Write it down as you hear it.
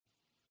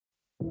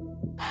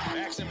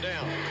Backs him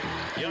down.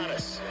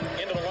 Giannis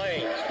into the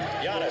lane.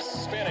 Giannis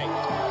spinning.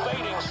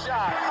 Fading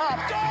shot. Up.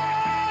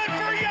 Good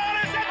for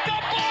Giannis at the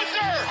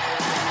buzzer.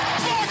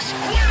 Bucks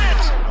win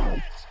it.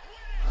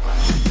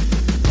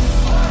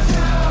 Our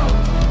town,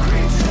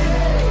 Green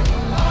City,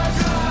 our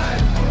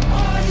time,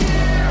 our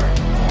year,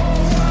 our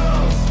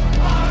worlds,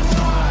 our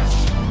watch,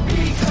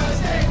 because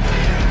they've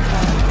been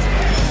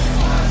collected.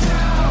 Our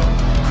town,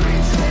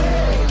 Green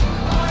City,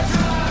 our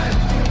time,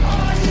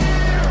 our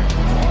year,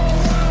 our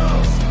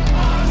worlds,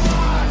 our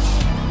watch,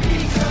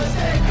 because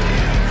they've been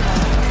collected.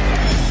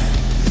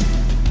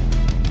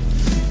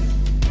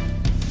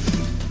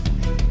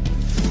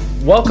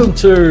 Welcome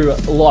to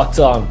Locked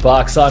On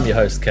Bucks. I'm your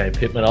host, Kane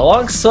Pittman,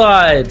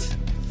 alongside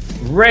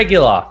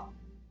regular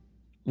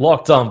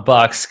Locked On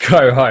Bucks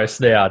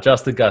co-host now,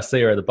 Justin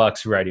Garcia of the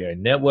Bucks Radio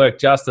Network.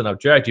 Justin, I've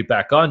dragged you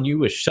back on. You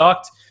were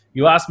shocked.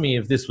 You asked me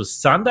if this was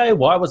Sunday.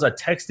 Why was I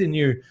texting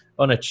you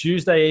on a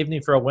Tuesday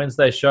evening for a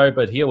Wednesday show?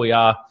 But here we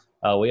are.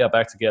 We are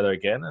back together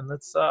again, and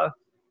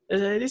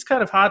it is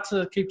kind of hard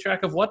to keep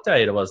track of what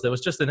day it was. There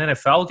was just an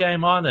NFL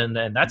game on,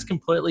 and that's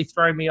completely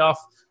thrown me off.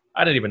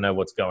 I don't even know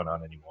what's going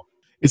on anymore.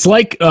 It's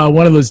like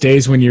one of those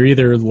days when you're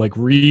either like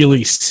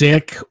really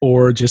sick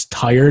or just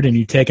tired and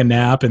you take a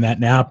nap, and that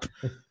nap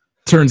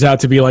turns out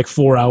to be like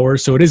 4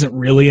 hours. So it isn't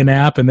really a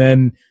nap. And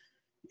then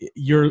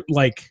you're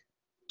like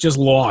just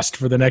lost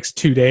for the next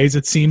 2 days.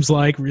 It seems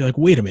like you're like,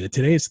 wait a minute,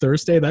 today is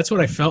Thursday. That's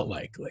what I felt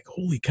like. Like,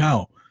 holy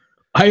cow.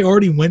 I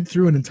already went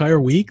through an entire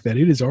week that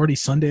it is already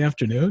Sunday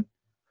afternoon.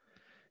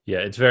 Yeah,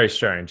 it's very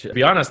strange. To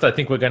be honest, I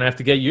think we're going to have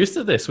to get used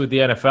to this with the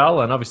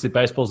NFL, and obviously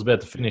baseball's about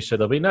to finish, so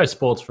there'll be no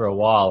sports for a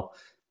while,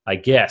 I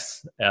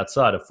guess,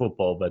 outside of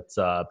football,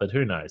 but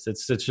who knows?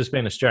 It's just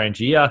been a strange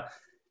year.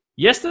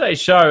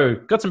 Yesterday's show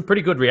got some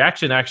pretty good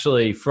reaction,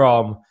 actually,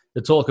 from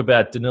the talk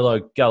about Danilo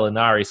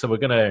Gallinari, so we're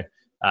going to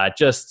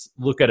just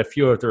look at a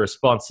few of the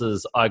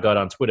responses I got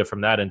on Twitter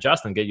from that, and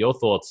Justin, get your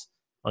thoughts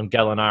on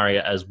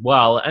Gallinari as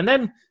well. And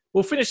then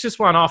we'll finish this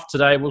one off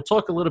today. We'll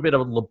talk a little bit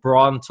of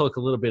LeBron, talk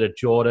a little bit of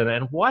Jordan,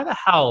 and why the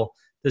hell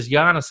does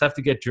Giannis have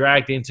to get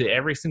dragged into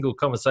every single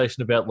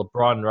conversation about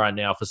LeBron right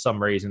now for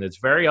some reason? It's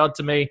very odd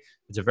to me.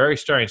 It's a very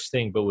strange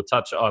thing, but we'll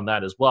touch on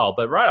that as well.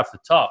 But right off the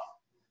top,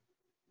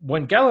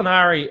 when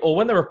Gallinari, or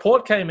when the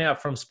report came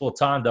out from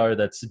Sportando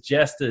that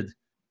suggested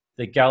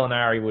that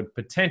Gallinari would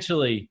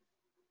potentially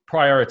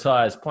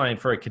prioritize playing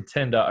for a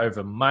contender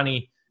over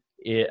money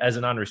as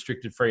an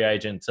unrestricted free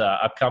agent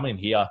upcoming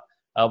here,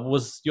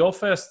 was your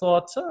first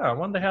thought, I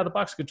wonder how the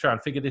Bucks could try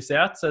and figure this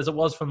out, as it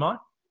was for mine?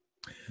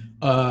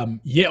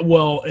 Yeah,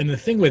 well, and the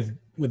thing with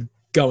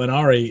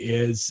Gallinari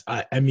is,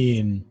 I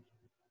mean,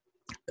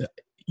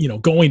 you know,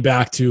 going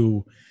back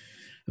to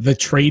the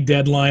trade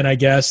deadline, I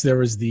guess there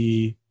was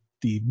the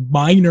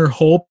minor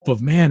hope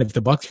of, man, if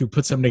the Bucks could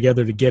put something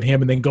together to get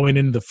him, and then going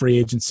into the free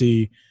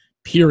agency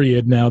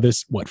period now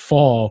this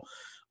fall,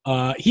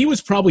 he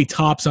was probably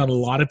tops on a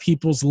lot of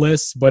people's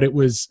lists, but it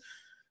was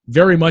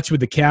very much with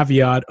the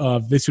caveat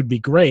of this would be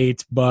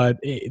great, but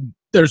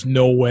there's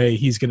no way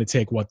he's going to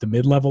take the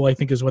mid-level, I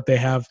think, is what they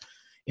have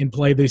in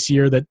play this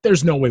year, that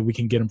there's no way we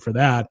can get him for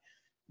that.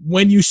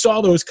 When you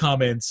saw those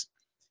comments,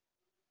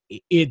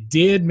 it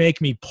did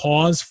make me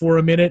pause for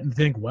a minute and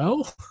think,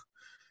 well,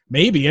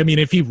 maybe. I mean,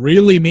 if he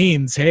really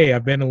means, hey,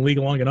 I've been in the league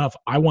long enough,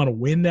 I want to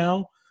win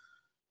now,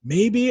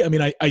 maybe. I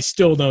mean, I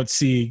still don't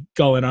see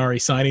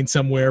Gallinari signing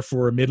somewhere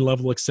for a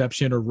mid-level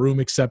exception or room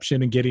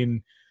exception and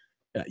getting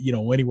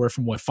anywhere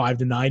from $5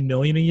 to $9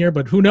 million a year,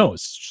 but who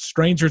knows?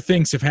 Stranger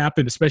things have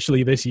happened,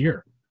 especially this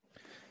year.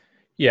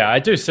 Yeah, I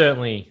do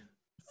certainly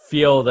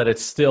feel that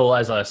it's still,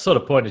 as I sort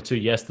of pointed to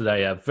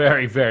yesterday, a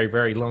very, very,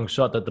 very long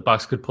shot that the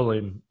Bucks could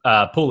pull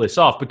this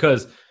off,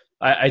 because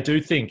I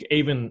do think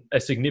even a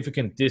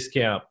significant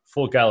discount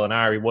for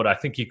Gallinari, what I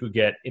think he could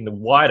get in the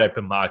wide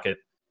open market,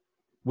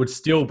 would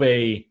still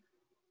be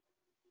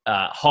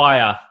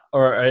higher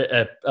or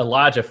a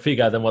larger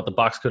figure than what the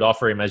Bucks could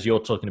offer him, as you're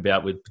talking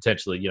about, with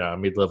potentially, a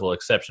mid-level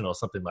exception or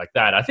something like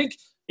that. I think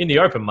in the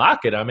open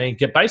market, I mean,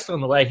 based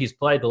on the way he's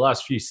played the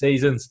last few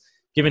seasons,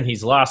 given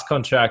his last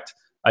contract,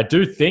 I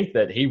do think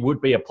that he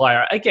would be a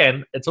player.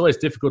 Again, it's always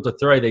difficult to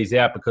throw these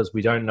out because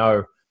we don't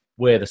know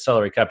where the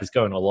salary cap is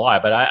going to lie,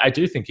 but I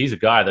do think he's a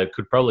guy that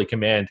could probably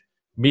command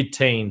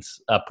mid-teens,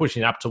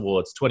 pushing up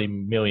towards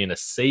 $20 million a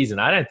season.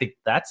 I don't think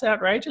that's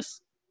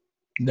outrageous.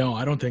 No,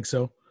 I don't think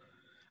so.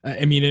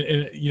 I mean,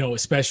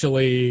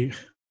 especially,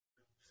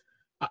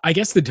 I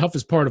guess the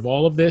toughest part of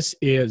all of this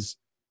is,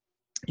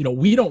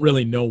 we don't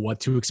really know what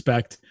to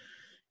expect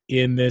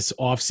in this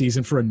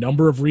offseason for a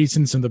number of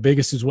reasons. And the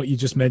biggest is what you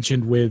just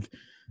mentioned with,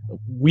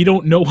 we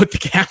don't know what the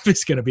cap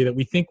is going to be, that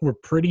we think we're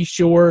pretty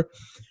sure.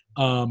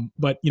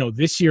 But,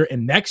 this year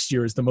and next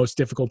year is the most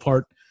difficult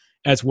part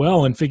as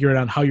well. And figuring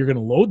out how you're going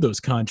to load those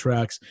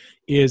contracts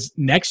is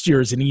next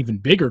year is an even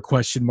bigger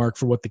question mark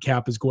for what the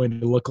cap is going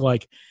to look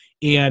like.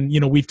 And,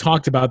 we've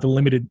talked about the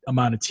limited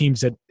amount of teams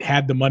that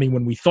had the money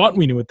when we thought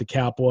we knew what the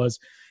cap was.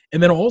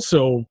 And then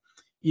also,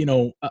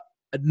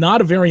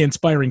 not a very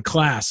inspiring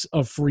class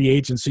of free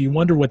agents. So you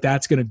wonder what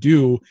that's going to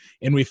do,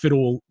 and if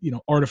it'll,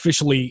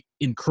 artificially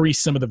increase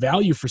some of the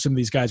value for some of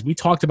these guys. We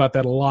talked about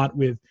that a lot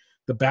with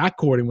the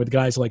backcourt and with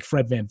guys like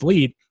Fred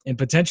VanVleet and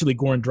potentially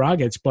Goran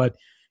Dragic. But,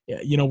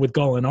 with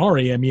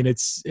Gallinari, I mean,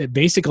 it's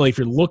basically, if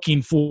you're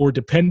looking for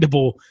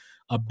dependable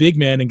big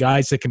men and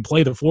guys that can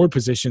play the forward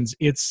positions,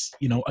 it's,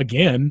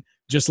 again,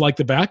 just like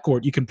the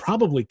backcourt, you can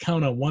probably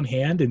count on one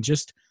hand, and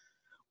just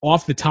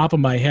off the top of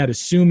my head,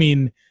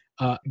 assuming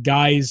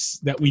guys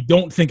that we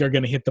don't think are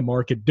going to hit the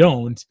market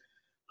don't,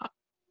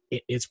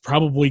 it's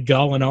probably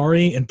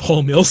Gallinari and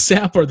Paul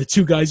Millsap are the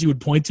two guys you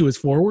would point to as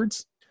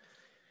forwards.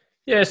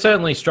 Yeah, it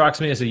certainly strikes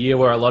me as a year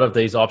where a lot of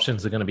these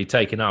options are going to be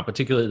taken up,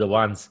 particularly the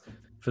ones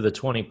for the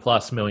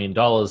 $20+ million.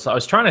 I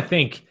was trying to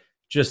think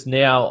just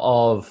now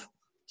of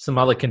some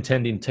other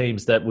contending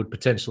teams that would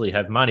potentially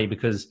have money,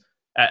 because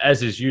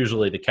as is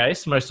usually the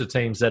case, most of the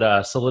teams that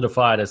are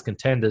solidified as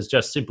contenders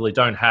just simply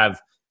don't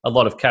have a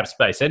lot of cap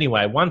space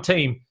anyway. One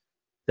team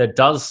that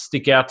does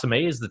stick out to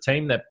me is the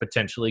team that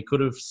potentially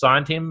could have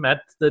signed him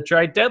at the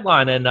trade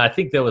deadline. And I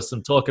think there was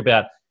some talk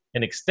about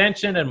an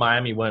extension, and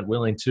Miami weren't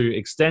willing to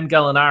extend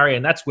Gallinari,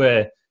 and that's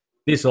where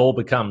this all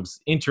becomes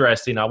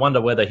interesting. I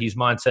wonder whether his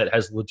mindset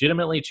has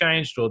legitimately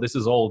changed, or this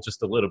is all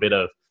just a little bit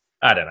of,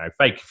 I don't know,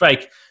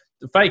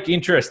 fake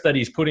interest that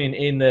he's put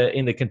in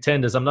the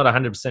contenders. I'm not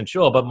 100%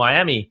 sure, but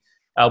Miami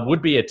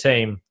would be a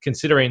team,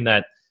 considering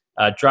that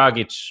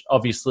Dragic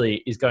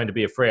obviously is going to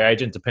be a free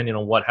agent depending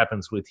on what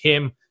happens with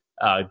him.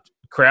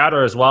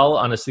 Crowder as well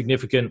on a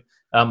significant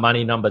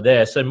money number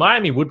there. So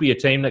Miami would be a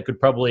team that could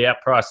probably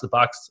outprice the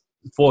Bucks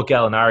for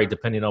Gallinari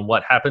depending on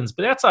what happens.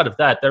 But outside of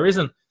that, there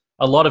isn't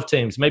a lot of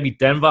teams. Maybe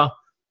Denver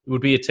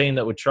would be a team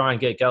that would try and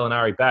get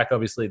Gallinari back.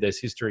 Obviously, there's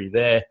history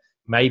there.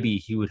 Maybe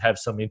he would have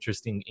some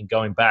interest in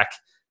going back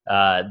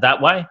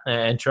that way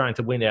and trying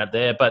to win out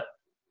there. But,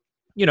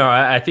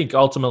 I think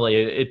ultimately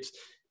it's,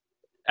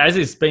 as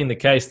has been the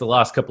case the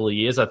last couple of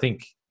years, I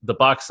think the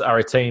Bucks are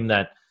a team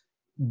that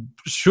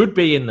should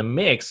be in the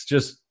mix,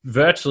 just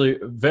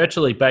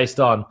virtually based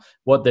on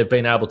what they've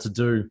been able to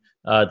do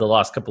the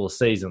last couple of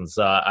seasons.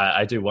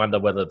 I do wonder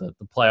whether the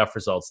playoff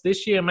results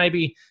this year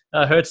maybe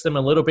hurts them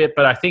a little bit,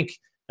 but I think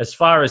as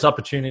far as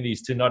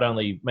opportunities to not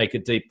only make a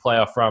deep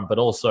playoff run, but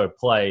also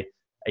play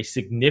a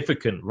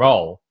significant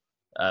role,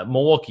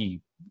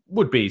 Milwaukee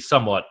would be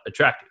somewhat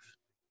attractive.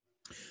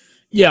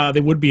 Yeah,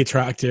 they would be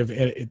attractive.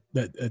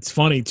 It's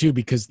funny, too,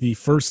 because the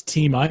first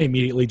team I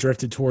immediately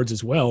drifted towards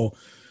as well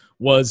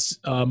was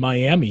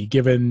Miami,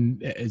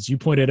 given, as you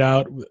pointed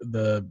out,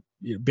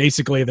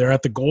 basically they're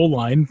at the goal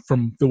line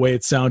from the way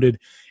it sounded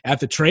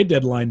at the trade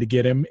deadline to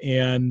get him.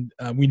 And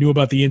we knew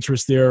about the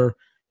interest there,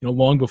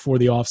 long before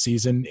the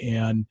offseason.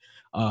 And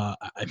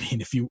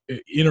if you're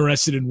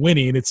interested in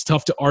winning, it's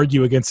tough to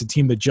argue against a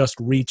team that just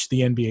reached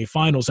the NBA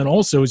Finals. And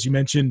also, as you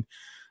mentioned,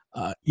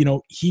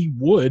 he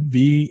would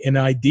be an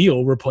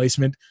ideal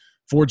replacement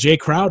for Jay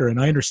Crowder.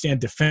 And I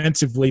understand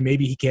defensively,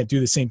 maybe he can't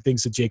do the same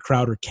things that Jay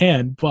Crowder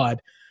can,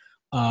 but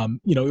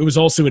it was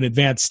also an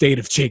advanced state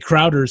of Jay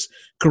Crowder's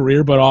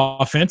career, but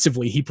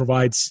offensively, he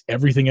provides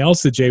everything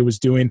else that Jay was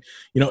doing.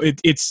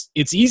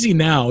 It's easy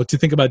now to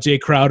think about Jay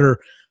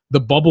Crowder, the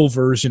bubble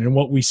version, and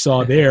what we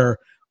saw there.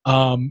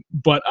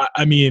 But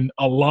I mean,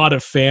 a lot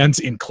of fans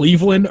in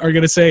Cleveland are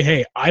going to say,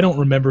 hey, I don't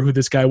remember who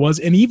this guy was.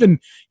 And even,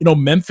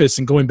 Memphis,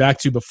 and going back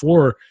to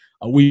before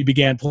we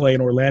began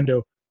playing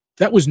Orlando,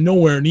 that was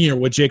nowhere near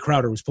what Jay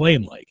Crowder was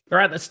playing like. All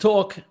right, let's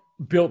talk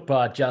Built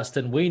Bar,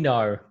 Justin. We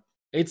know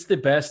it's the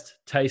best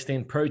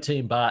tasting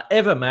protein bar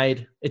ever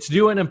made. It's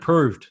new and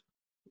improved.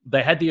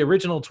 They had the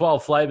original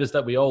 12 flavors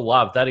that we all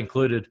loved. That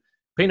included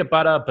peanut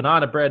butter,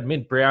 banana bread,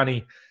 mint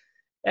brownie,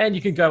 and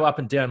you can go up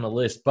and down the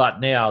list. But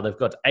now they've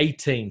got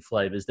 18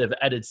 flavors. They've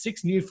added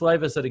 6 new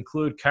flavors that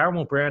include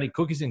caramel brownie,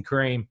 cookies and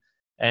cream,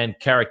 and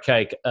carrot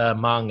cake,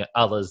 among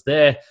others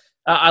there.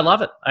 I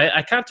love it.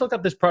 I can't talk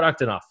up this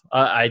product enough.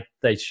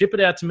 They ship it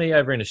out to me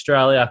over in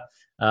Australia.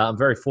 I'm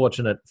very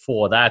fortunate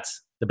for that.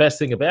 The best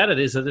thing about it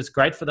is that it's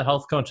great for the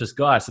health-conscious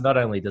guy. So not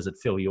only does it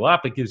fill you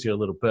up, it gives you a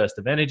little burst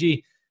of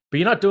energy, but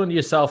you're not doing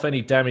yourself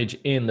any damage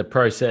in the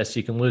process.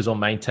 You can lose or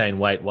maintain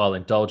weight while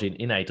indulging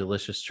in a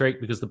delicious treat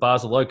because the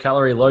bars are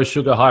low-calorie,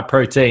 low-sugar,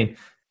 high-protein,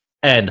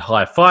 and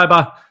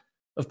high-fiber.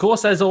 Of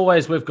course, as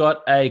always, we've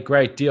got a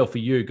great deal for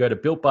you. Go to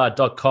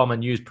BuiltBar.com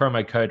and use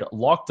promo code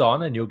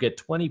LOCKEDON, and you'll get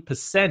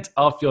 20%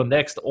 off your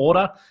next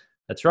order.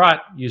 That's right.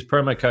 Use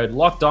promo code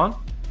LOCKEDON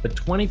for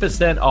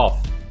 20%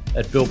 off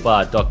at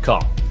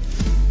BuiltBar.com.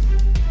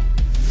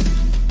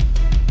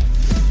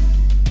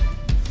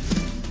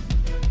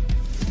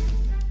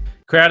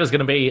 Crowder's going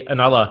to be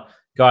another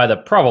guy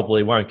that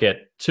probably won't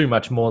get too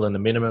much more than the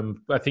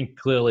minimum. I think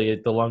clearly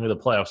the longer the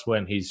playoffs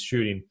went, his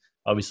shooting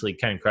obviously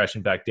came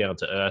crashing back down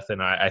to earth,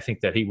 and I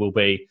think that he will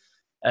be,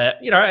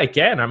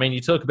 again, I mean,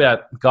 you talk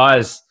about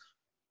guys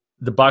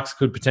the Bucks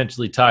could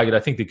potentially target.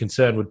 I think the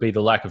concern would be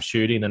the lack of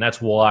shooting, and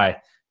that's why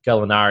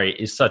Gallinari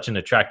is such an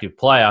attractive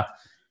player.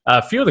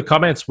 A few of the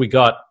comments we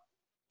got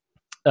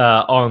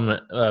on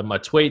my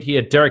tweet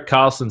here, Derek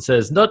Carlson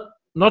says, not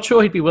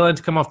sure he'd be willing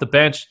to come off the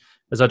bench.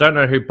 as I don't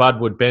know who Bud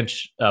would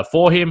bench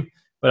for him,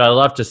 but I'd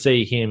love to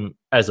see him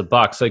as a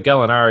Buck. So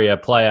Gallinari, a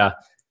player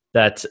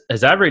that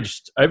has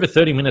averaged over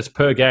 30 minutes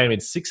per game in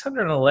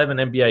 611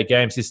 NBA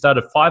games. He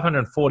started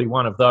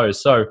 541 of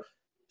those. So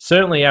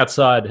certainly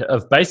outside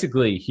of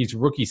basically his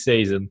rookie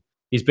season,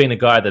 he's been a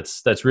guy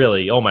that's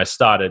really almost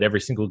started every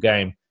single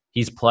game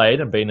he's played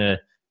and been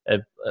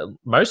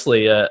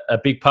mostly a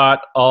big part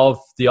of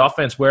the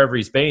offense wherever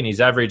he's been.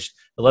 He's averaged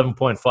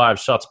 11.5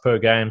 shots per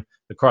game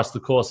across the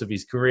course of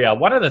his career.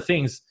 One of the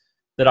things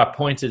that I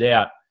pointed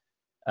out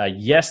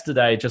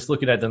yesterday, just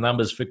looking at the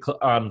numbers for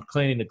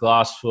cleaning the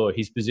glass for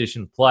his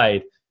position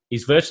played,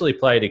 he's virtually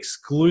played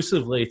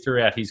exclusively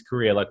throughout his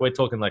career. Like, we're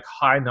talking like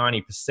high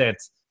 90%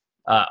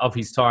 of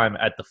his time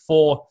at the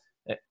 4.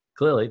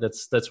 Clearly,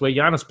 that's where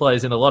Giannis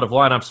plays in a lot of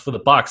lineups for the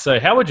Bucks. So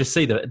how would you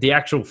see the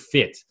actual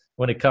fit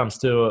when it comes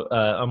to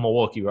a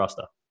Milwaukee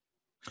roster?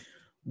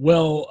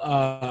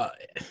 Well,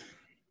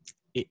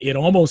 it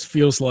almost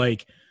feels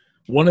like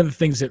one of the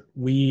things that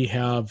we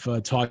have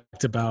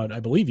talked about, I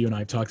believe you and I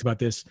have talked about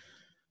this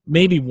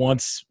maybe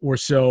once or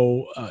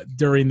so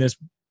during this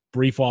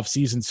brief off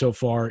season so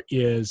far,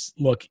 is,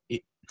 look,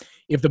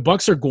 if the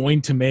Bucks are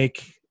going to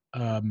make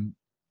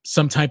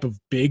some type of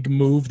big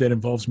move that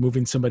involves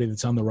moving somebody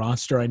that's on the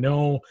roster, I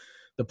know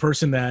the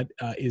person that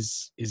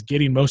is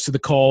getting most of the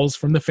calls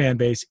from the fan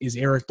base is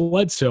Eric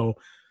Bledsoe,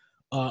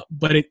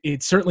 but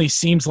it certainly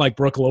seems like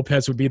Brook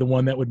Lopez would be the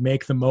one that would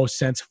make the most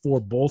sense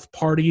for both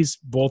parties,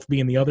 both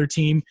being the other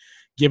team,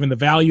 given the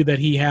value that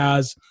he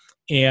has.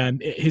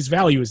 And his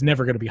value is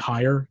never going to be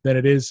higher than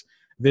it is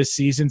this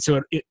season.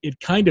 So it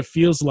kind of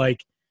feels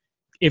like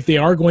if they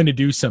are going to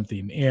do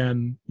something,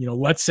 and, you know,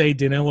 let's say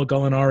Danilo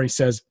Gallinari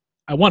says,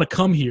 I want to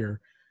come here,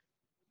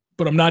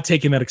 but I'm not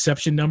taking that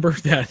exception number,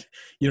 that,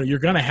 you know, you're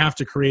going to have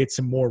to create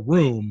some more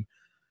room.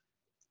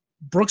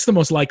 Brook's the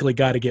most likely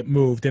guy to get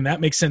moved, and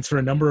that makes sense for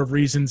a number of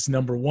reasons.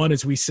 Number one,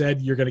 as we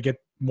said, you're going to get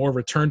more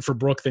return for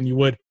Brook than you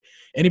would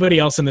anybody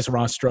else in this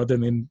roster other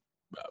than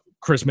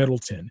Chris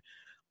Middleton.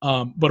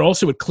 But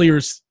also it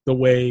clears the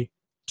way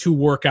to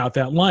work out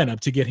that lineup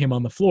to get him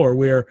on the floor,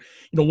 where,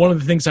 you know, one of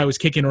the things I was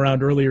kicking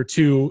around earlier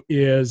too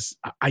is,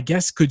 I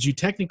guess, could you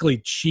technically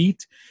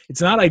cheat?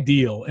 It's not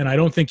ideal, and I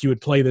don't think you would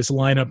play this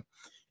lineup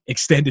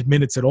extended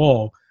minutes at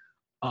all,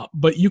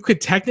 but you could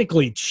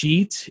technically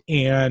cheat,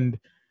 and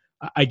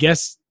I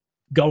guess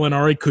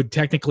Gallinari could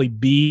technically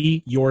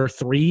be your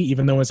 3,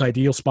 even though his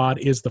ideal spot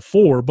is the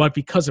 4. But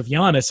because of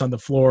Giannis on the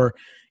floor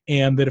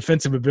and the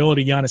defensive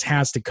ability Giannis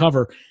has to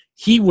cover,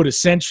 he would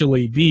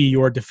essentially be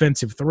your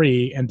defensive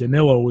 3, and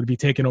Danilo would be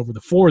taking over the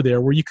 4 there,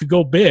 where you could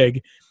go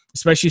big,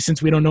 especially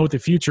since we don't know what the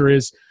future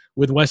is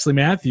with Wesley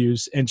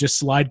Matthews, and just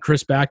slide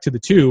Chris back to the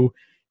 2,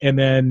 and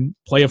then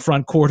play a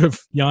front court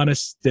of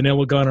Giannis,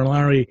 Danilo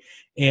Gallinari,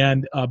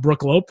 and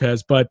Brook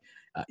Lopez. But,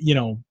 you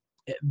know,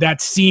 that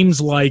seems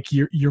like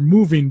you're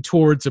moving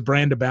towards a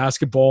brand of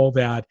basketball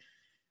that,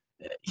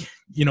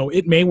 you know,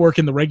 it may work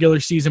in the regular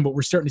season, but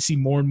we're starting to see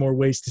more and more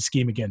ways to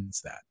scheme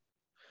against that.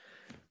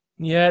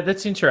 Yeah,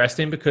 that's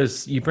interesting,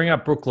 because you bring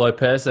up Brook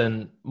Lopez,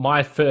 and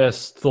my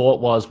first thought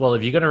was, well,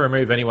 if you're going to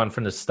remove anyone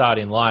from the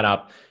starting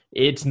lineup,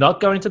 it's not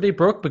going to be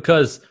Brook,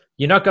 because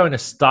you're not going to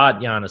start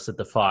Giannis at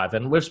the 5.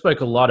 And we've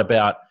spoke a lot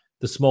about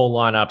the small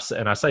lineups,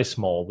 and I say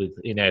small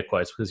in air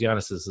quotes because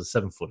Giannis is a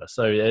 7-footer.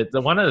 So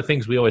one of the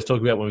things we always talk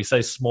about when we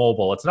say small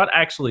ball, it's not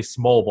actually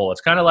small ball.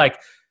 It's kind of like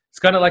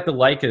the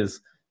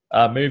Lakers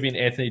moving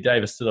Anthony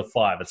Davis to the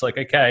 5. It's like,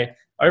 okay,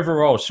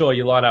 overall, sure,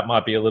 your lineup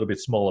might be a little bit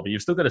smaller, but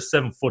you've still got a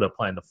 7-footer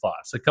playing the 5.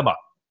 So come on.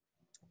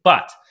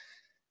 But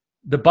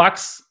the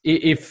Bucks,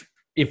 if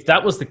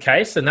that was the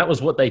case, and that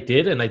was what they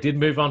did, and they did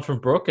move on from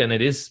Brook, and it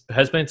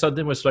has been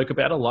something we spoke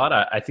about a lot,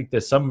 I think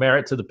there's some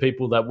merit to the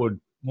people that would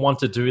want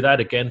to do that,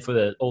 again,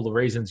 for all the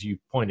reasons you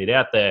pointed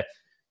out there.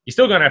 You're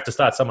still going to have to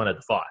start someone at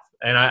the 5.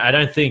 And I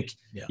don't think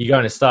you're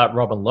going to start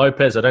Robin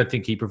Lopez. I don't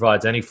think he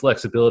provides any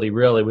flexibility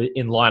really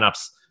in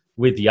lineups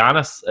with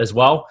Giannis as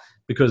well,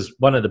 because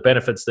one of the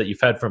benefits that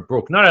you've had from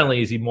Brook, not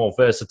only is he more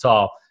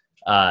versatile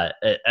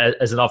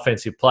as an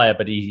offensive player,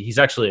 but he's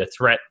actually a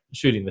threat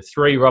shooting the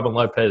 3. Robin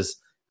Lopez,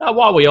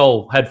 while we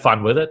all had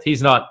fun with it,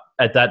 he's not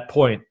at that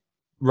point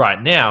right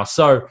now.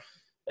 So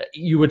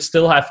you would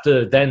still have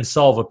to then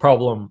solve a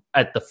problem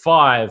at the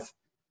 5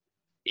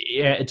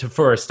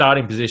 for a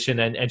starting position.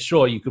 And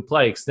sure, you could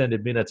play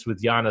extended minutes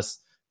with Giannis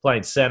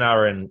playing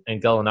center and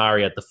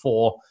Gallinari at the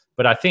 4.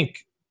 But I think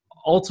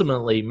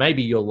ultimately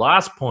maybe your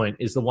last point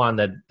is the one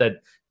that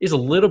is a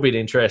little bit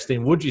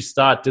interesting. Would you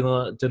start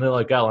Danilo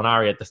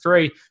Gallinari at the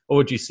 3, or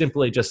would you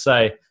simply just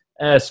say,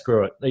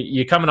 screw it,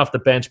 you're coming off the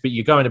bench, but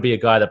you're going to be a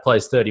guy that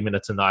plays 30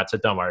 minutes a night, so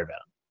don't worry about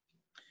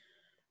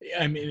it?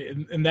 I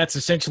mean, and that's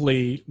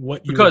essentially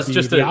what you would be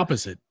the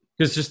opposite.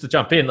 Because just to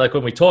jump in, like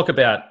when we talk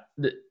about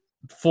the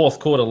fourth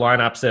quarter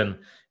lineups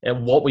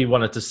and what we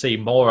wanted to see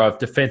more of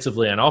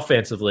defensively and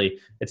offensively,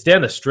 it's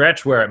down the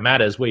stretch where it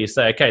matters, where you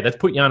say, okay, let's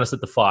put Giannis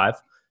at the 5,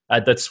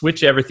 let's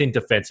switch everything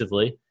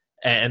defensively,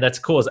 and let's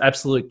cause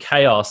absolute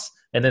chaos,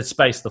 and then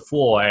space the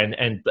floor.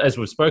 And as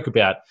we spoke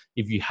about,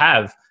 if you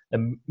have a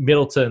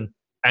Middleton,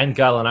 and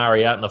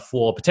Gallinari out on the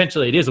floor,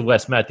 potentially it is a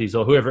Wes Matthews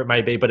or whoever it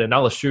may be, but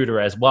another shooter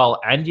as well,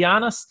 and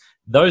Giannis,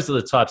 those are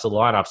the types of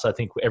lineups I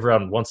think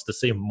everyone wants to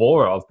see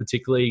more of,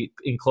 particularly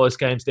in close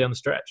games down the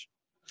stretch.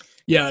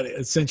 Yeah,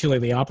 essentially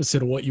the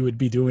opposite of what you would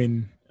be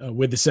doing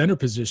with the center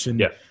position.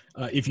 Yeah.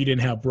 If you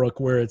didn't have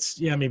Brook, where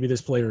it's, maybe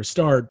this player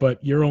start, but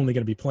you're only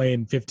going to be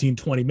playing 15,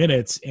 20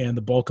 minutes, and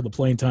the bulk of the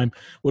playing time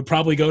would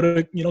probably go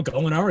to,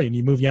 Gallinari, and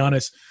you move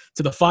Giannis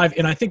to the 5.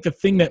 And I think the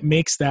thing that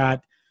makes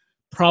that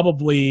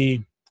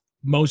probably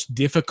most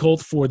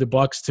difficult for the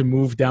Bucks to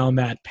move down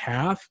that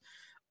path,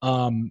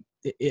 at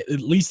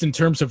least in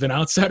terms of an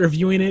outsider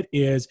viewing it,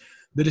 is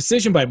the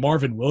decision by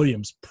Marvin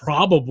Williams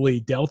probably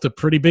dealt a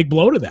pretty big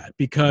blow to that,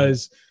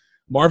 because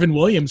Marvin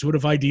Williams would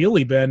have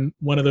ideally been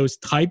one of those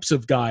types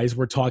of guys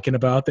we're talking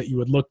about that you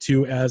would look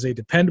to as a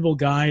dependable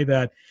guy,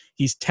 that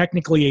he's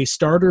technically a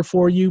starter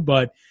for you,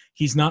 but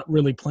he's not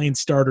really playing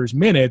starters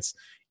minutes.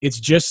 It's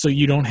just so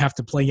you don't have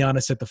to play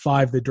Giannis at the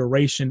 5 the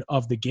duration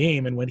of the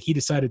game. And when he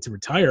decided to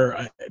retire,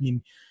 I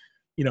mean,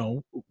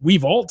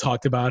 we've all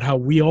talked about how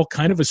we all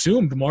kind of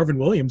assumed Marvin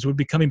Williams would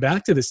be coming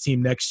back to this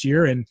team next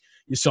year. And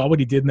you saw what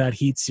he did in that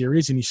Heat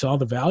series, and you saw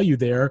the value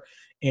there.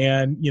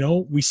 And,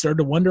 we started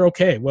to wonder,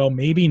 okay, well,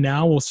 maybe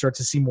now we'll start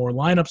to see more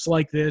lineups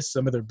like this.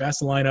 Some of their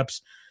best lineups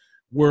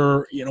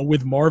were,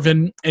 with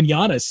Marvin and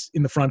Giannis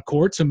in the front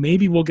court. So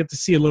maybe we'll get to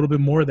see a little bit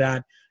more of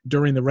that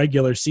during the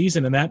regular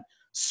season. And that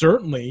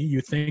certainly,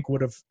 you think,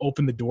 would have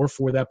opened the door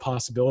for that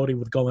possibility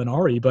with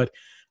Gallinari. But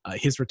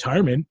his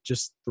retirement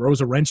just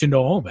throws a wrench into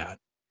all of that.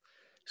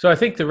 So I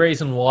think the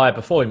reason why,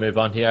 before we move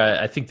on here,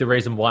 I think the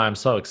reason why I'm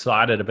so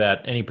excited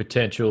about any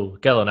potential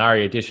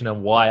Gallinari addition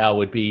and why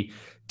I'd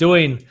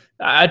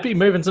be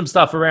moving some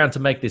stuff around to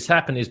make this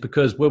happen is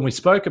because when we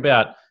spoke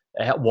about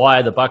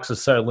why the Bucks are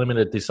so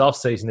limited this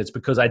offseason, it's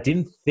because I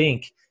didn't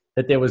think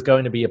that there was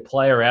going to be a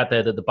player out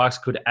there that the Bucks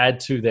could add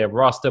to their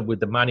roster with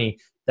the money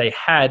they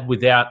had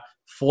without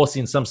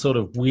forcing some sort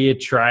of weird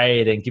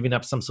trade and giving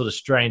up some sort of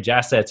strange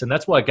assets. And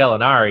that's why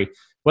Gallinari,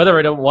 whether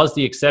it was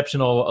the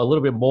exception or a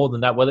little bit more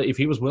than that, whether if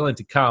he was willing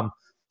to come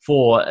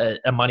for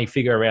a money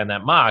figure around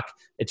that mark,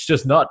 it's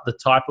just not the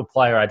type of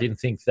player I didn't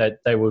think that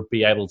they would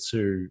be able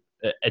to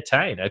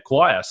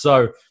acquire.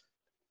 So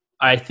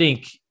I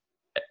think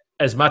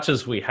as much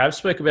as we have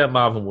spoken about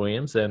Marvin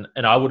Williams, and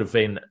I would have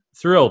been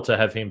thrilled to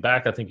have him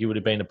back, I think he would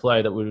have been a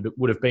player that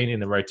would have been in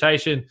the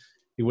rotation.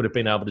 He would have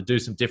been able to do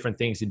some different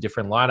things in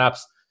different lineups.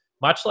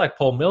 Much like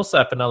Paul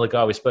Millsap, another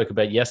guy we spoke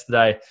about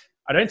yesterday,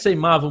 I don't see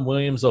Marvin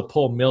Williams or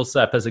Paul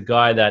Millsap as a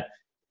guy that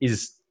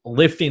is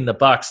lifting the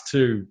Bucks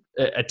to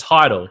a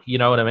title. You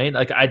know what I mean?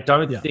 Like, I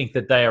don't think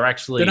that they are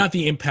actually. They're not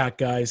the impact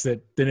guys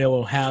that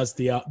Danilo has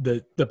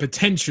the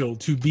potential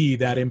to be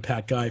that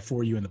impact guy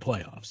for you in the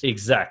playoffs.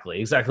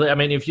 Exactly. I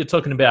mean, if you're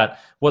talking about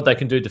what they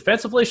can do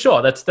defensively,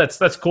 sure,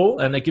 that's cool,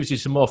 and it gives you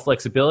some more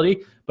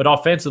flexibility. But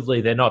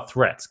offensively, they're not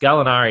threats.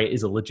 Gallinari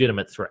is a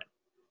legitimate threat.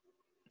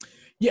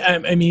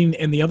 Yeah, I mean,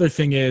 and the other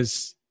thing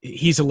is,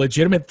 he's a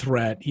legitimate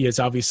threat. He is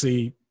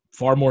obviously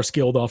far more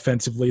skilled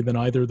offensively than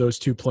either of those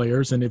two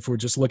players. And if we're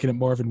just looking at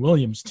Marvin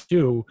Williams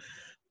too,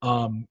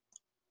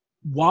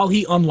 while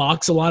he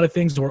unlocks a lot of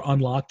things, or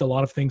unlocked a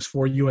lot of things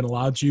for you and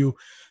allowed you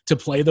to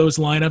play those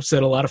lineups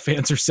that a lot of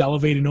fans are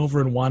salivating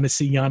over and want to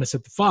see Giannis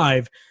at the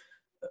 5,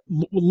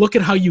 look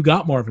at how you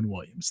got Marvin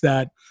Williams.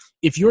 That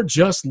if you're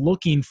just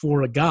looking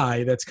for a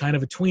guy that's kind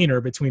of a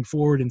tweener between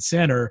forward and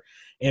center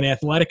and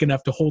athletic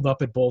enough to hold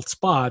up at both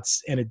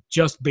spots, and it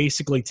just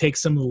basically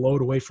takes some of the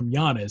load away from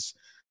Giannis,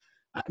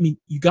 I mean,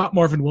 you got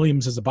Marvin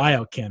Williams as a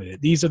buyout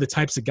candidate. These are the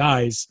types of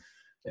guys.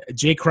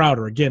 Jay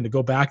Crowder, again, to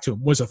go back to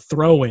him, was a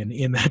throw-in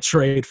in that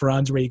trade for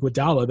Andre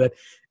Iguodala. That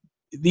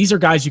these are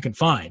guys you can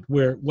find,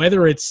 where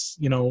whether it's,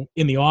 in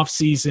the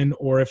offseason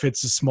or if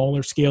it's a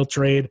smaller scale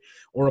trade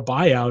or a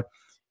buyout,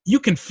 you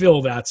can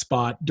fill that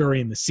spot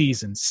during the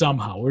season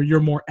somehow, or you're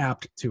more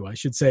apt to, I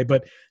should say.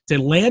 But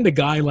to land a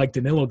guy like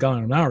Danilo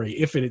Gallinari,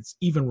 if it's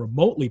even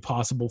remotely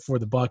possible for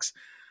the Bucks,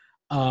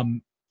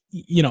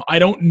 I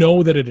don't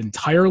know that it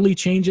entirely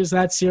changes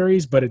that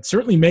series, but it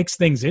certainly makes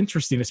things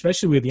interesting,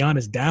 especially with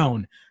Giannis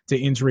down to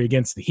injury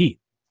against the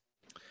Heat.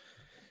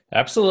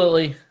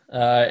 Absolutely.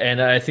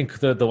 And I think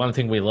the one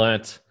thing we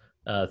learnt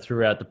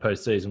throughout the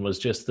postseason was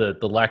just the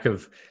lack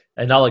of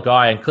another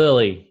guy. And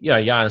clearly,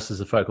 Giannis is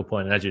the focal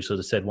point. And as you sort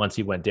of said, once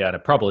he went down,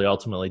 it probably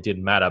ultimately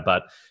didn't matter.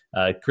 But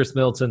Chris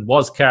Middleton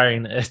was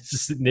carrying a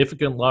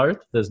significant load.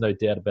 There's no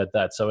doubt about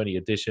that. So any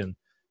addition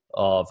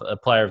of a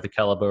player of the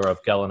caliber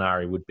of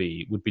Gallinari would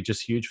be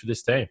just huge for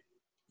this team.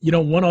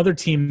 One other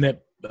team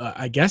that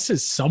I guess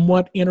is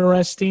somewhat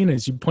interesting,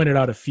 as you pointed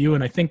out a few,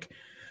 and I think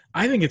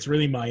it's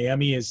really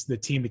Miami is the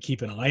team to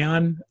keep an eye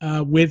on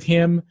with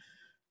him,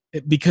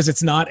 because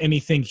it's not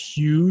anything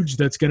huge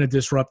that's going to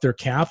disrupt their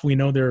cap. We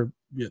know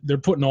they're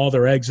putting all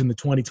their eggs in the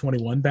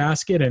 2021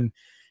 basket, and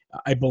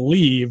I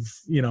believe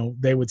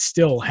they would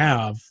still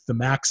have the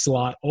max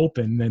slot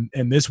open,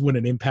 and this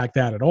wouldn't impact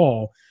that at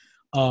all.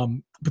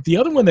 But the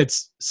other one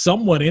that's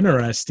somewhat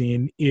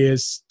interesting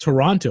is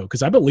Toronto,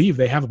 because I believe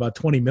they have about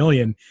 20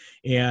 million,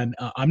 and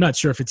I'm not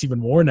sure if it's even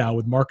more now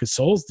with Marcus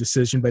Sol's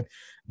decision, but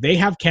they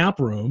have cap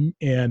room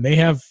and they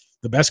have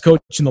the best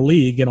coach in the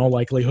league in all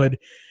likelihood.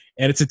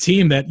 And it's a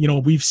team that,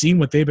 we've seen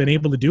what they've been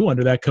able to do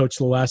under that coach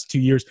the last 2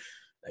 years.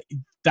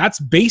 That's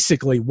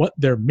basically what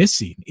they're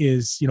missing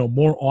is,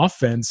 more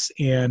offense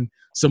and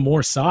some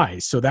more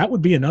size. So that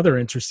would be another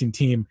interesting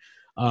team.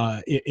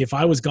 If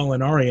I was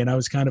Gallinari and I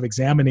was kind of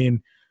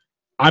examining,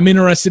 I'm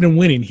interested in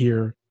winning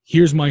here.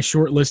 Here's my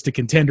short list of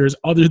contenders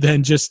other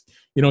than just,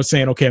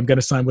 saying, okay, I'm going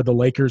to sign with the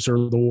Lakers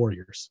or the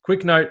Warriors.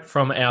 Quick note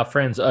from our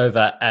friends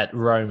over at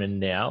Roman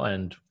now.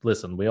 And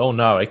listen, we all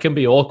know it can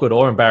be awkward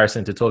or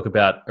embarrassing to talk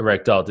about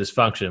erectile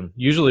dysfunction.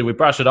 Usually we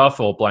brush it off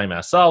or blame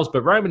ourselves,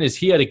 but Roman is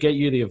here to get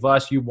you the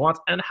advice you want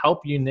and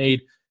help you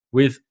need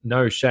with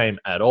no shame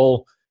at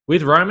all.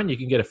 With Roman, you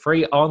can get a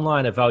free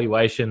online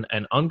evaluation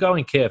and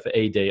ongoing care for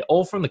ED,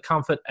 all from the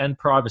comfort and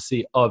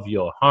privacy of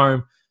your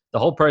home. The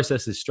whole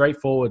process is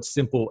straightforward,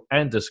 simple,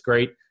 and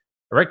discreet.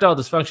 Erectile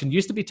dysfunction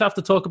used to be tough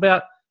to talk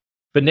about,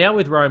 but now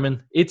with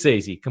Roman, it's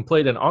easy.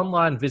 Complete an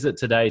online visit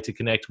today to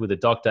connect with a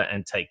doctor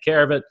and take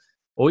care of it.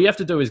 All you have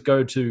to do is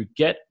go to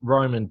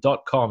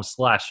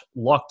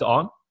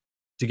getroman.com/lockedon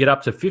to get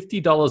up to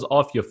 $50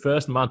 off your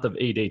first month of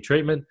ED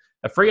treatment,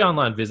 a free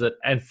online visit,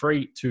 and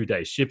free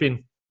 2-day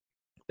shipping.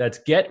 That's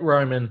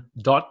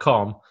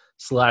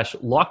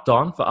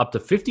getroman.com/lockedon for up to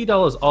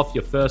 $50 off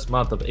your first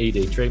month of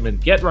ED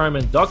treatment.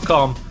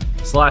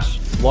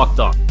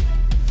 getroman.com/lockedon.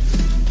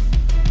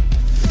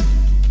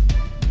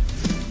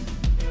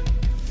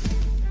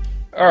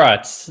 All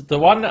right, the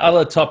one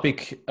other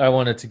topic I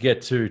wanted to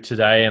get to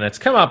today, and it's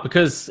come up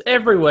because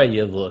everywhere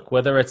you look,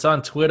 whether it's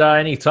on Twitter,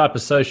 any type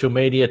of social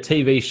media,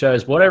 TV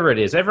shows, whatever it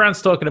is, everyone's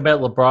talking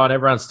about LeBron,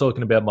 everyone's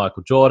talking about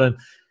Michael Jordan,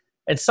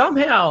 and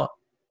somehow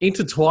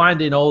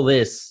intertwined in all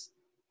this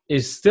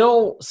is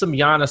still some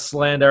Giannis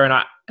slander, and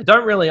I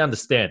don't really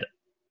understand it.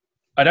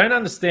 I don't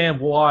understand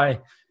why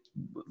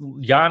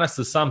Giannis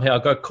has somehow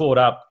got caught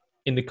up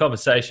in the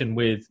conversation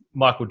with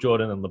Michael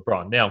Jordan and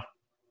LeBron. Now,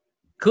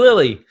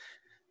 clearly,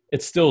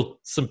 it's still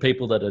some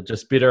people that are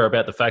just bitter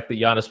about the fact that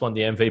Giannis won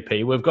the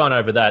MVP. We've gone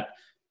over that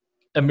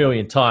a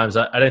million times.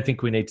 I don't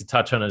think we need to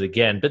touch on it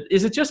again. But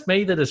is it just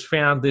me that has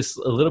found this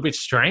a little bit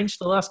strange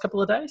the last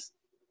couple of days?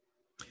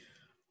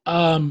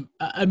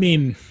 I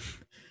mean,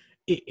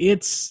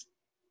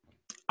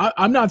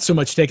 I'm not so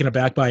much taken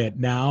aback by it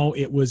now.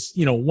 It was,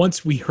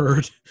 once we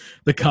heard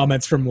the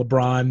comments from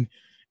LeBron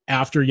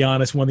after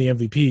Giannis won the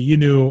MVP, you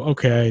knew,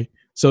 okay,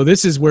 so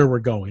this is where we're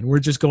going. We're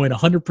just going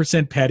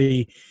 100%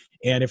 petty.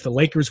 And if the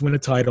Lakers win a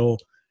title,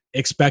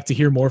 expect to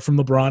hear more from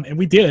LeBron. And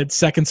we did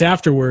seconds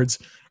afterwards,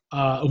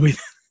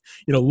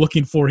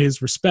 looking for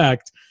his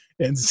respect.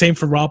 And same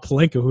for Rob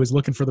Pelinka, who was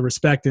looking for the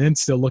respect and then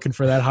still looking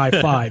for that high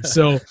five.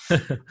 So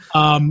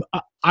I'm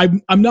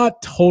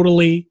not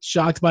totally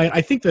shocked by it.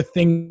 I think the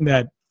thing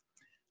that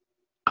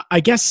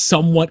I guess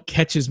somewhat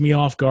catches me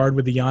off guard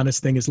with the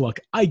Giannis thing is, look,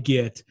 I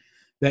get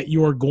that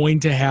you are going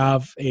to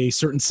have a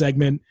certain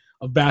segment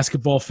of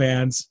basketball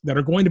fans that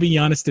are going to be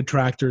Giannis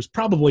detractors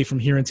probably from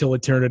here until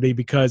eternity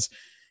because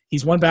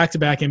he's won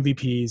back-to-back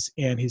MVPs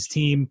and his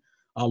team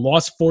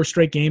lost 4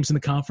 straight games in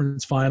the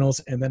conference finals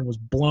and then was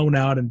blown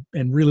out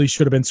and really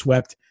should have been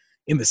swept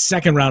in the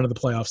second round of the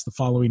playoffs the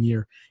following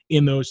year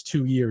in those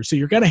 2 years. So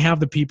you're going to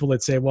have the people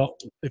that say, well,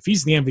 if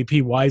he's the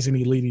MVP, why isn't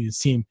he leading his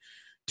team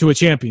to a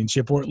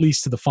championship or at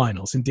least to the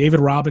finals? And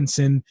David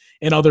Robinson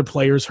and other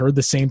players heard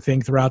the same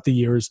thing throughout the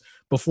years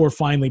before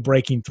finally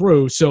breaking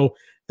through. So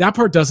that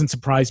part doesn't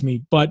surprise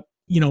me, but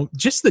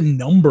just the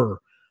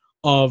number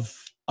of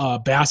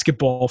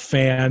basketball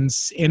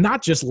fans, and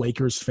not just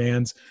Lakers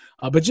fans,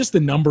 but just the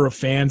number of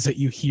fans that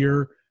you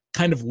hear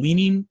kind of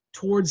leaning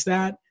towards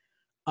that,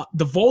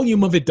 the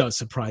volume of it does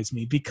surprise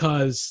me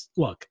because,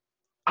 look,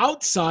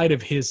 outside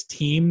of his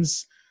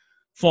teams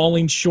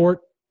falling short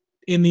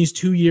in these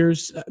 2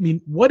 years, I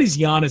mean, what has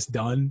Giannis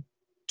done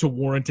to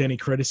warrant any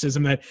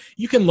criticism? That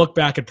you can look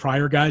back at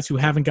prior guys who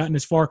haven't gotten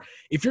as far.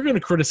 If you're going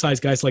to criticize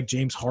guys like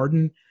James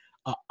Harden,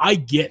 I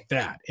get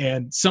that.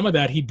 And some of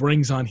that he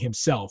brings on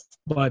himself.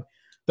 But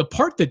the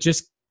part that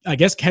just, I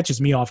guess,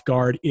 catches me off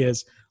guard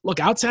is,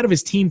 look, outside of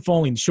his team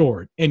falling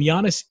short, and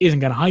Giannis isn't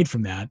going to hide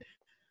from that,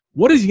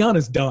 what has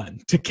Giannis done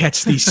to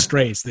catch these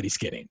strays that he's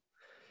getting?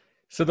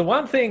 So the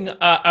one thing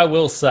I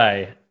will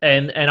say,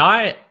 and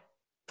I'm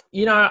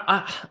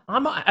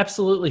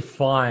absolutely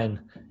fine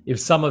if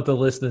some of the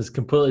listeners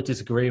completely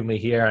disagree with me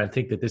here and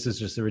think that this is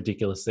just a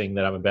ridiculous thing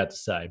that I'm about to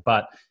say.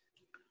 But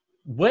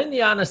when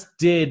Giannis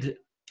did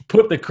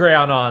put the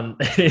crown on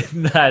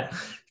in that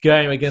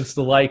game against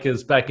the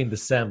Lakers back in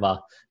December,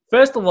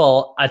 first of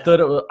all, I thought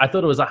it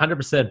was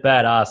 100%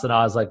 badass, and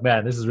I was like,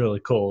 man, this is really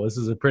cool. This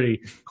is a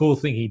pretty cool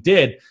thing he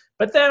did.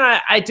 But then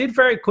I did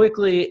very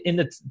quickly in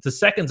the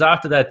seconds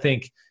after that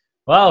think,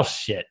 well,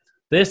 shit,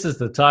 this is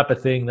the type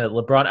of thing that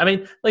LeBron, I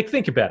mean, like,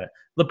 think about it.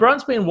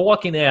 LeBron's been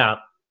walking out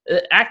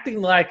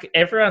acting like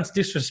everyone's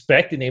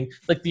disrespecting him.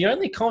 Like, the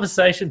only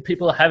conversation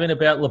people are having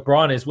about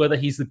LeBron is whether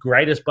he's the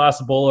greatest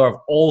basketballer of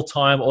all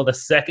time or the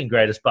second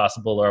greatest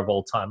basketballer of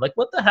all time. Like,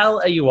 what the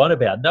hell are you on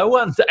about? No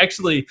one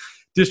actually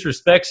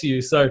disrespects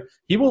you. So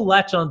he will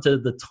latch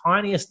onto the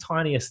tiniest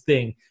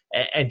thing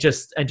and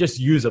just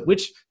use it,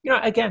 which,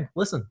 again,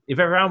 listen, if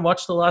everyone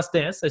watched The Last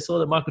Dance, they saw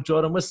that Michael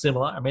Jordan was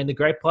similar. I mean, the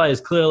great players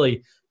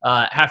clearly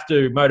have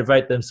to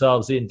motivate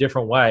themselves in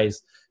different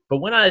ways. But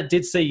when I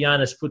did see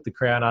Giannis put the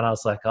crown on, I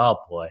was like, oh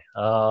boy.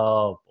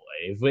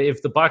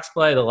 If the Bucks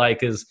play the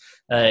Lakers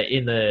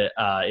in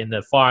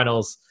the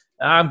finals,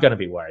 I'm going to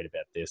be worried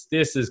about this.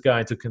 This is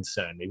going to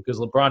concern me because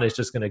LeBron is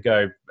just going to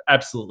go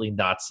absolutely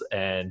nuts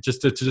and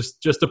just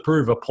to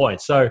prove a point.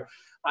 So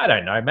I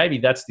don't know. Maybe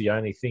that's the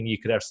only thing you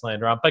could have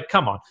slander on. But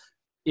come on.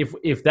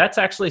 If that's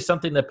actually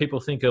something that people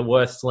think are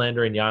worth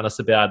slandering Giannis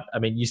about, I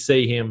mean, you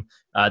see him,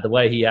 the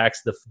way he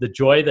acts, the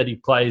joy that he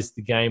plays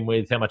the game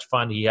with, how much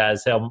fun he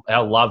has, how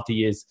loved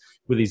he is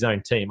with his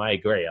own team. I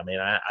agree. I mean,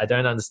 I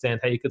don't understand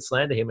how you could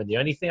slander him. And the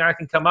only thing I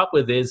can come up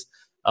with is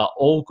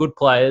all good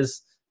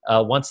players,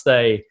 once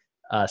they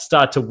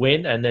start to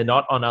win and they're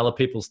not on other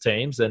people's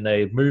teams and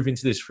they move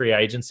into this free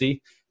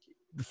agency,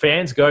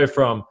 fans go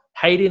from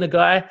hating a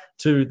guy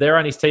to they're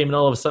on his team and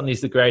all of a sudden he's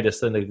the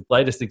greatest. And the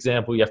latest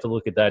example you have to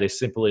look at that is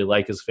simply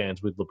Lakers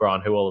fans with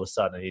LeBron, who all of a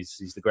sudden he's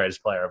the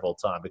greatest player of all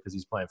time because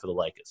he's playing for the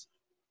Lakers.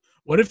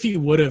 What if he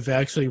would have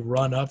actually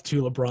run up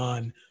to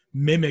LeBron,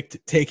 mimicked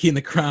taking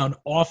the crown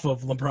off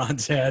of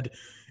LeBron's head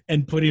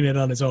and putting it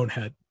on his own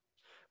head?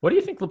 What do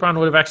you think LeBron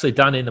would have actually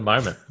done in the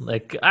moment?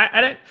 Like,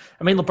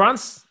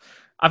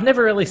 I've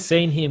never really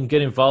seen him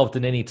get involved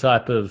in any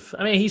type of...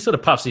 I mean, he sort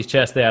of puffs his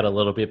chest out a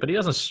little bit, but he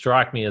doesn't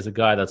strike me as a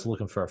guy that's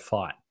looking for a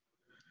fight.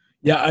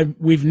 Yeah,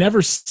 we've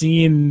never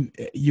seen...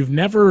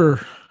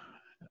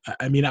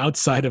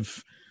 outside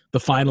of the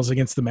finals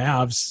against the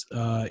Mavs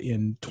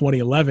in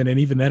 2011, and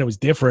even then it was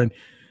different,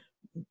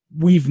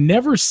 we've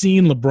never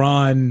seen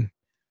LeBron...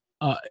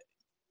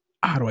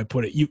 how do I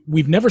put it?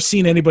 We've never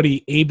seen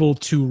anybody able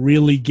to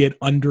really get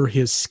under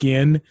his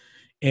skin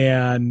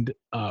and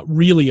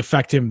really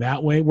affect him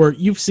that way, where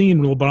you've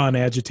seen LeBron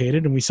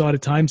agitated, and we saw it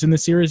at times in the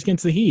series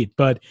against the Heat,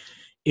 but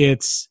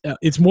it's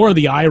more of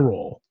the eye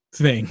roll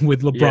thing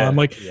with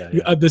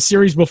LeBron. The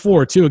series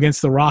before, too,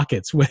 against the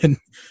Rockets, when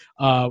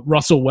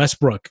Russell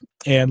Westbrook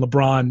and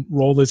LeBron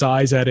rolled his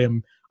eyes at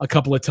him a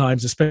couple of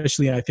times,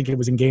 especially I think it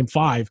was in Game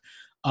 5,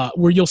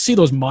 where you'll see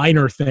those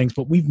minor things,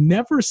 but we've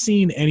never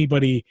seen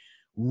anybody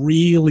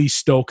really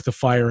stoke the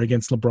fire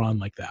against LeBron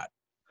like that.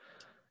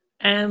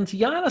 And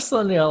Giannis,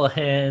 on the other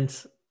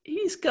hand,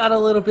 he's got a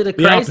little bit of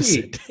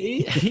crazy.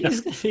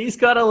 He's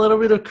got a little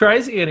bit of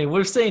crazy in him.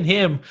 We've seen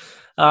him,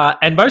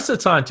 and most of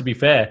the time, to be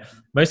fair,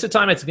 most of the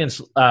time it's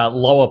against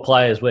lower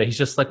players where he's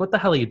just like, "What the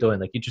hell are you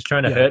doing? Like, you're just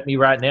trying to hurt me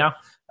right now."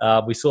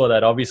 We saw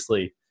that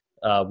obviously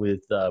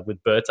with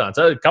Bertans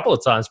a couple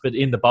of times, but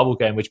in the bubble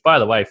game, which by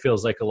the way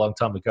feels like a long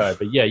time ago.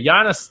 But yeah,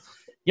 Giannis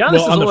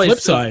is on always the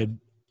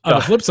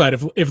flip side,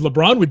 if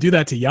LeBron would do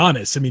that to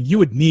Giannis, I mean, you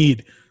would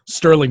need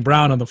Sterling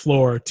Brown on the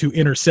floor to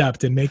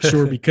intercept and make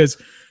sure,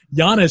 because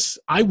Giannis,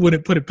 I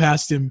wouldn't put it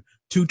past him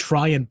to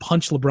try and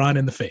punch LeBron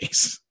in the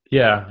face.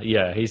 Yeah,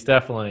 he's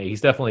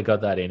definitely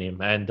got that in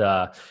him. And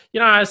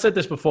I said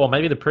this before,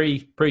 maybe the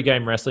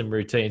pre-game wrestling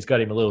routines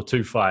got him a little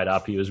too fired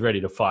up. He was ready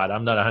to fight.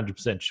 I'm not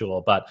 100%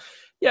 sure, but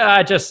yeah,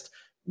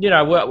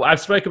 I've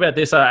spoke about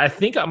this. I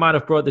think I might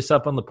have brought this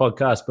up on the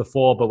podcast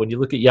before, but when you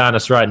look at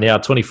Giannis right now,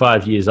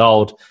 25 years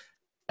old,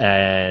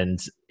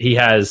 and he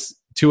has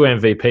 2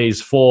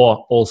 MVPs,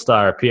 4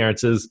 All-Star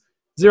appearances,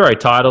 0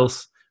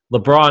 titles.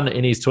 LeBron,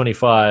 in his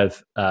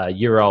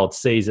 25-year-old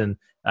season,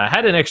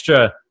 had an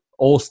extra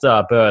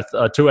All-Star berth,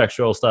 2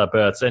 extra All-Star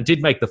berths, and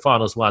did make the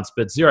finals once,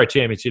 but 0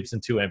 championships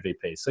and 2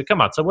 MVPs. So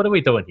come on, so what are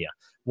we doing here?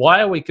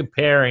 Why are we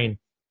comparing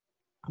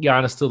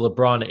Giannis to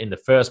LeBron in the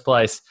first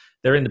place?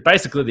 They're in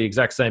basically the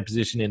exact same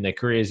position in their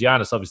careers.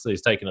 Giannis obviously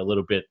has taken a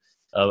little bit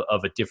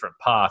of a different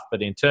path,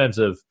 but in terms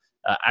of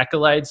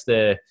accolades,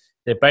 they're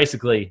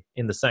basically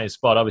in the same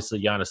spot.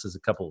 Obviously, Giannis has a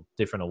couple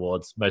different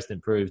awards, Most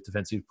Improved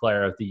Defensive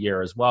Player of the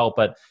Year as well.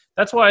 But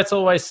that's why it's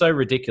always so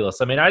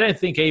ridiculous. I mean, I don't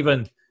think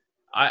even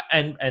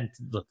and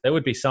look, there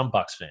would be some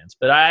Bucks fans,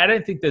 but I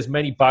don't think there's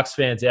many Bucks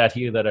fans out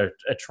here that are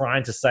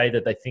trying to say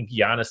that they think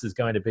Giannis is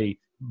going to be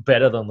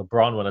better than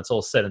LeBron when it's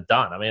all said and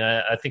done. I mean,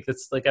 I think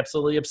that's like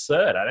absolutely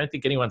absurd. I don't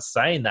think anyone's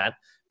saying that,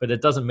 but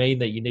it doesn't mean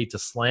that you need to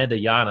slander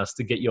Giannis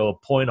to get your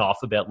point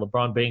off about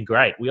LeBron being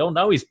great. We all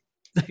know he's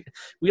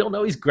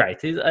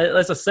great.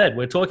 As I said,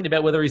 we're talking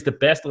about whether he's the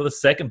best or the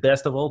second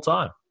best of all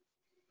time.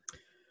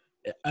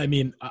 I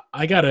mean,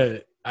 I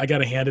gotta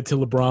hand it to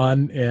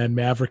LeBron and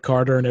Maverick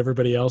Carter and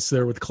everybody else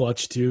there with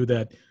Clutch too,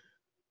 that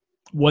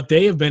what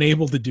they have been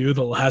able to do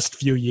the last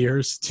few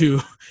years to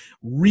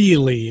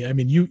really, I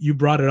mean, you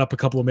brought it up a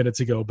couple of minutes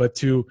ago, but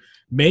to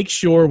make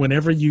sure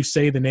whenever you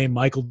say the name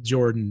Michael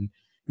Jordan,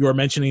 you are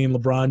mentioning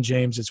LeBron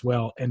James as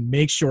well, and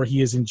make sure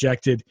he is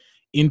injected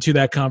into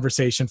that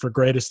conversation for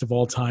greatest of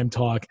all time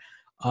talk.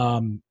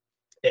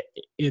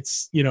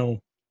 It's,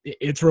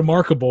 it's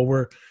remarkable.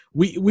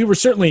 We were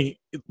certainly,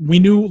 we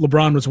knew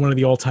LeBron was one of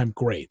the all-time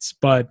greats,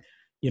 but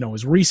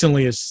as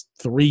recently as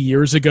 3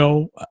 years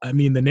ago, I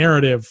mean, the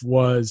narrative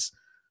was,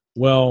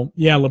 well,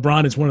 yeah,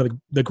 LeBron is one of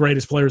the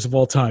greatest players of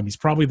all time. He's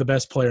probably the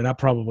best player, not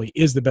probably,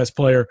 is the best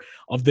player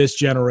of this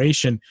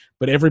generation.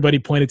 But everybody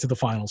pointed to the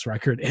finals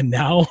record, and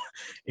now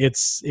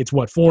it's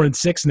what,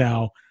 4-6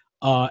 now.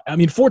 I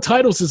mean, 4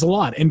 titles is a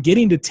lot, and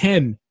getting to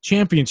 10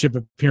 championship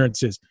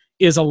appearances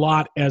is a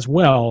lot as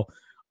well.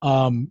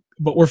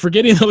 But we're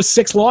forgetting those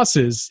 6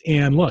 losses.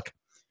 And look,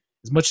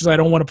 as much as I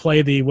don't want to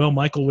play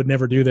Michael would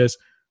never do this,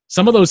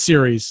 some of those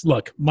series,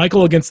 look,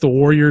 Michael against the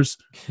Warriors,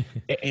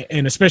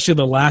 and especially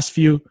the last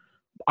few,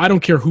 I don't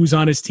care who's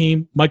on his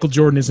team. Michael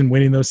Jordan isn't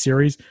winning those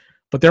series.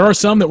 But there are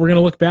some that we're going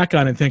to look back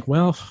on and think,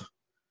 well,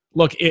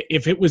 look,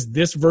 if it was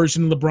this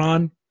version of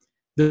LeBron,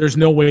 there's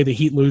no way the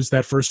Heat lose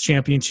that first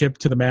championship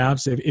to the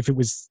Mavs. If it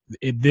was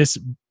this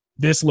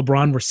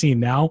LeBron we're seeing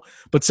now.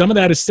 But some of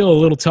that is still a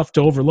little tough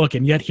to overlook.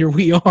 And yet here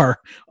we are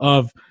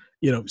of,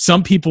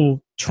 some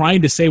people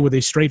trying to say with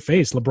a straight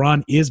face,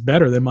 LeBron is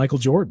better than Michael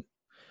Jordan.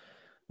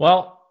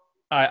 Well,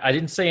 I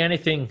didn't see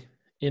anything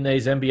in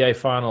these NBA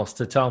finals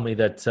to tell me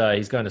that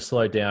he's going to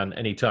slow down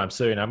anytime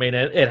soon. I mean,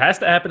 it has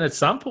to happen at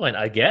some point,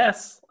 I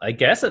guess. I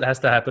guess it has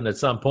to happen at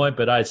some point,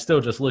 but I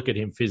still just look at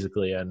him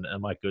physically, and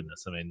my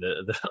goodness, I mean,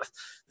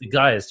 the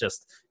guy is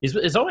just –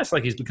 it's almost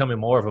like he's becoming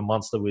more of a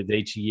monster with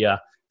each year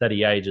that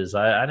he ages.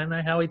 I don't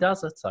know how he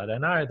does it. I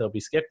don't know. There'll be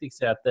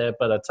skeptics out there,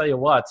 but I tell you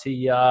what,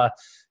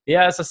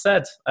 as I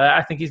said,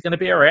 I think he's going to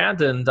be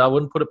around, and I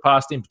wouldn't put it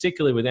past him,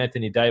 particularly with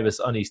Anthony Davis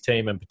on his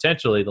team and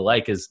potentially the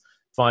Lakers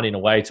finding a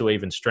way to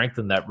even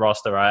strengthen that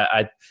roster.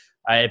 I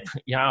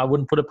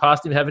wouldn't put it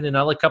past him having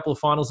another couple of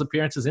finals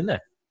appearances in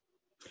there.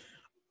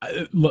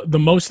 The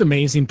most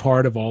amazing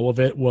part of all of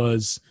it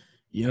was,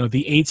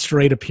 the 8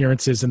 straight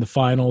appearances in the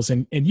finals,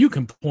 and you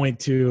can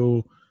point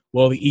to,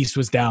 well, the East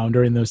was down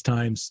during those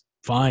times,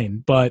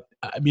 fine. But,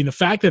 I mean, the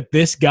fact that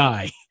this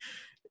guy,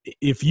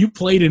 if you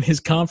played in his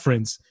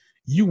conference,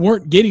 you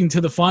weren't getting to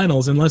the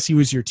finals unless he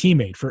was your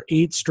teammate for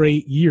 8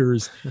 straight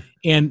years.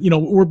 And,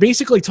 we're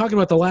basically talking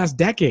about the last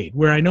decade,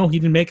 where I know he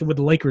didn't make it with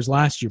the Lakers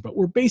last year, but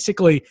we're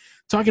basically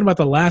talking about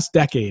the last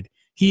decade.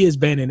 He has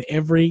been in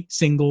every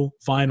single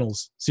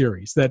finals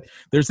series. That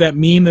there's that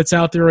meme that's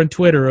out there on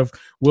Twitter of,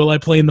 will I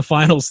play in the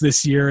finals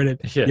this year? And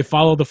you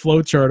follow the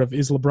flow chart of,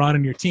 is LeBron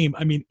on your team?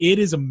 I mean, it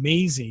is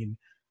amazing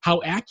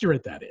how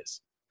accurate that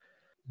is.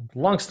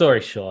 Long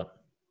story short,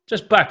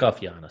 just back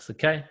off Giannis,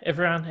 okay?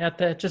 Everyone out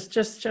there,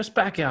 just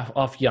back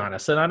off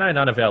Giannis. And I know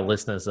none of our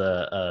listeners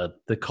are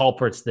the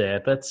culprits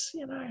there, but,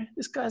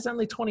 this guy's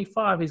only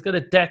 25. He's got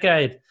a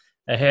decade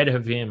ahead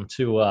of him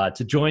to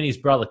join his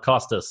brother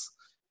Kostas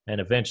and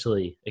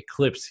eventually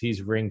eclipse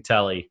his ring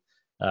tally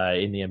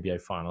in the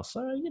NBA Finals.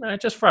 So,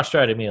 it just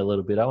frustrated me a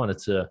little bit. I wanted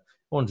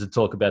to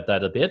talk about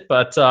that a bit.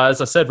 But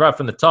as I said right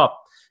from the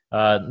top,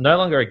 no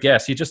longer a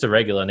guest. You're just a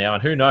regular now.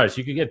 And who knows?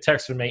 You could get a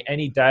text from me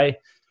any day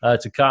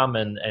to come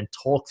and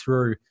talk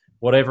through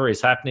whatever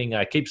is happening.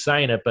 I keep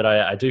saying it, but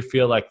I do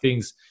feel like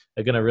things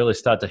are going to really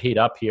start to heat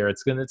up here.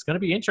 It's going to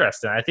be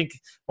interesting. I think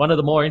one of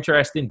the more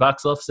interesting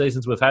Bucks off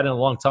seasons we've had in a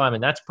long time,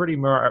 and that's pretty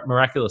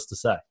miraculous to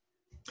say.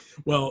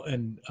 Well,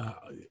 and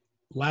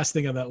last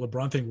thing on that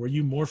LeBron thing, were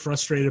you more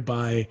frustrated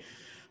by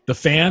the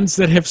fans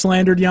that have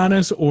slandered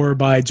Giannis or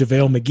by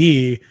JaVale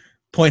McGee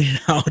pointing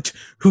out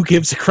who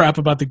gives a crap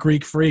about the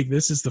Greek Freak?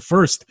 This is the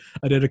first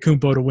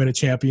Antetokounmpo to win a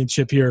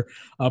championship here,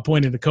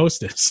 pointing to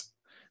Kostas.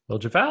 Well,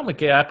 JaVale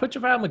McGee, I put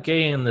JaVale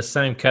McGee in the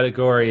same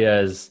category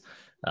as,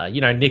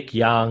 Nick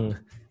Young,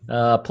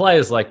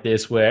 players like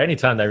this, where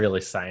anytime they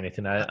really say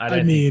anything,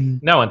 I mean,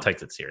 no one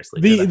takes it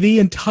seriously. The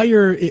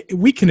entire,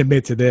 we can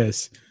admit to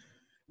this,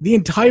 the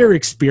entire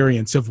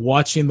experience of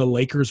watching the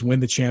Lakers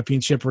win the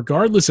championship,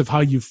 regardless of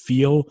how you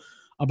feel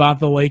about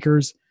the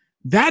Lakers,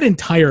 that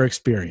entire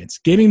experience,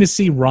 getting to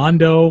see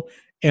Rondo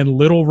and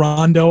little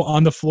Rondo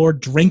on the floor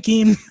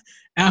drinking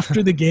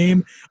after the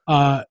game,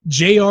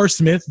 J.R.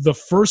 Smith, the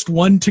first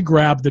one to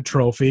grab the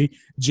trophy,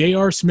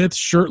 J.R. Smith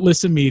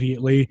shirtless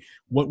immediately,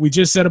 what we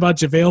just said about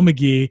JaVale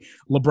McGee,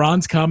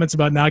 LeBron's comments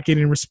about not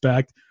getting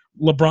respect,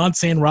 LeBron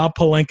saying Rob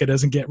Pelinka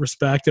doesn't get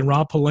respect, and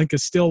Rob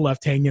Pelinka's still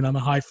left hanging on the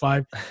high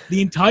five.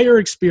 The entire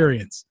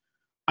experience,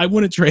 I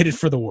wouldn't trade it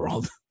for the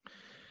world.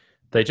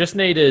 They just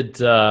needed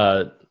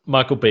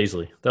Michael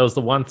Beasley. That was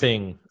the one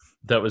thing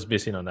that was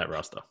missing on that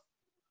roster.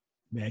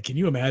 Man, can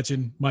you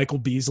imagine Michael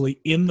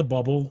Beasley in the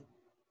bubble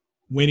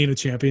winning a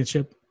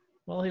championship?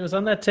 Well, he was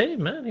on that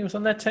team, man. He was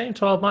on that team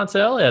 12 months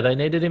earlier. They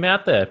needed him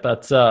out there,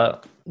 but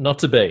not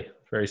to be.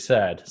 Very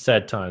sad.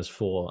 Sad times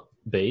for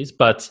Bees.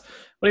 But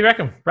what do you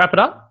reckon? Wrap it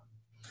up?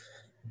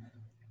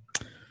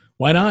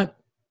 Why not?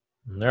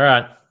 All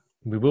right.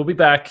 We will be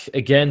back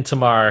again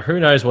tomorrow. Who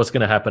knows what's going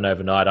to happen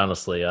overnight,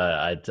 honestly.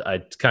 I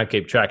can't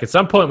keep track. At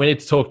some point, we need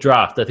to talk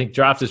draft. I think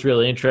draft is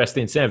really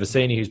interesting. Sam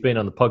Vecini, who's been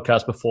on the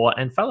podcast before,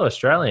 and fellow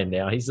Australian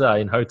now. He's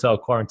in hotel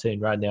quarantine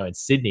right now in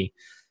Sydney.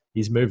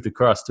 He's moved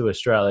across to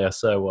Australia,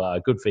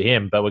 so good for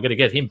him. But we're going to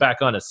get him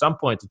back on at some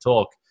point to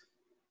talk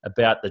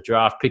about the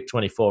draft, pick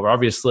 24.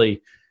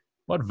 Obviously,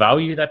 what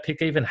value that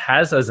pick even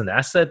has as an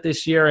asset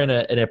this year in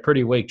a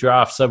pretty weak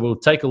draft. So we'll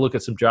take a look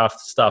at some draft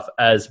stuff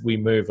as we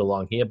move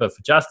along here. But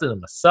for Justin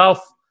and myself,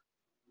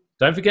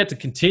 don't forget to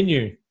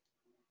continue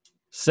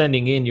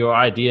sending in your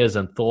ideas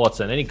and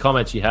thoughts and any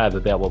comments you have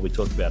about what we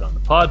talked about on the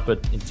pod.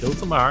 But until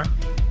tomorrow,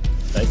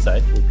 stay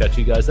safe. We'll catch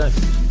you guys then.